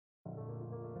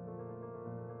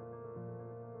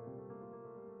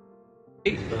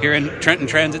Here in Trenton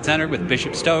Transit Center with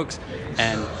Bishop Stokes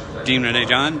and Dean Renee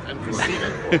John. And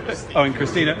Christina. Oh, and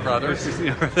Christina. Brothers.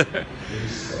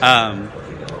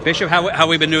 Bishop, how have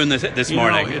we been doing this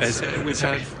morning? We've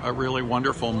had a really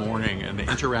wonderful morning, and the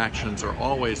interactions are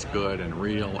always good and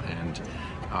real, and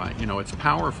it's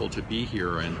powerful to be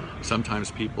here. And sometimes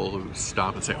people who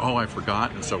stop and say, "Oh, I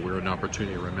forgot," and so we're an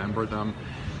opportunity to remember them.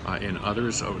 In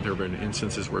others, there have been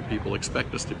instances where people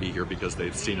expect us to be here because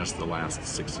they've seen us the last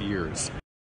 6 years.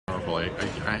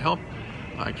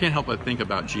 I can't help but think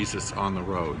about Jesus on the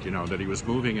road, that he was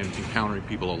moving and encountering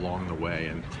people along the way,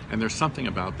 and there's something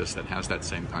about this that has that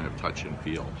same kind of touch and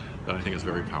feel that I think is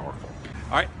very powerful.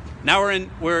 All right, now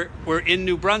we're in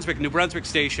New Brunswick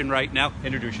Station right now.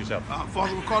 Introduce yourself.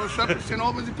 Father Ricardo Shepherd, St.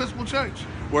 Albans Episcopal Church.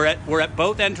 We're at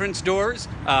both entrance doors,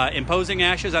 imposing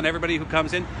ashes on everybody who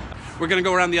comes in. We're going to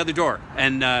go around the other door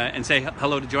and say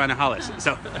hello to Joanna Hollis.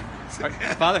 So, all right,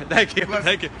 Father, thank you. All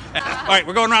right,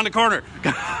 we're going around the corner.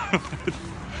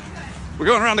 We're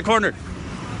going around the corner.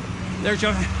 There's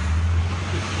Joanna.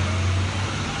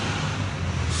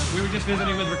 We were just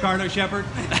visiting with Ricardo Shepherd.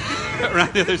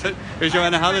 Right, there's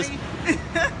Joanna Hollis.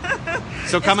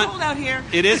 So it's cold out here.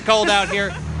 It is cold out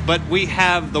here, but we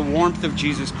have the warmth of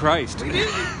Jesus Christ. We do.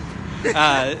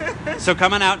 So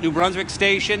come on out, New Brunswick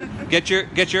Station, get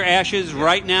your ashes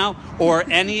right now, or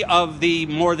any of the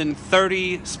more than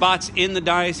 30 spots in the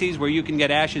diocese where you can get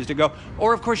ashes to go.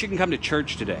 Or, of course, you can come to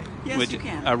church today. Yes, which you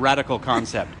can. A radical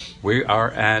concept. We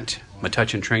are at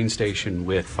Metuchen train station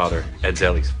with Father Ed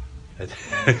Zeles.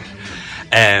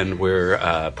 And we're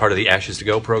part of the Ashes to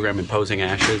Go program, imposing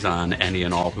ashes on any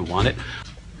and all who want it.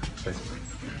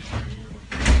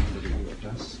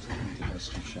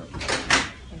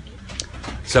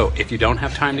 So if you don't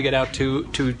have time to get out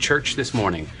to church this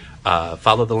morning,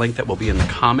 follow the link that will be in the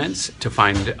comments to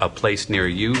find a place near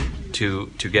you to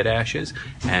get ashes,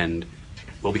 and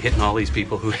we'll be hitting all these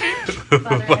people who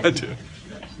want to.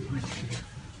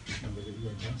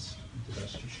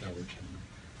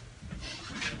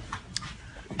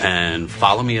 And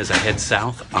follow me as I head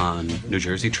south on New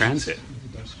Jersey Transit.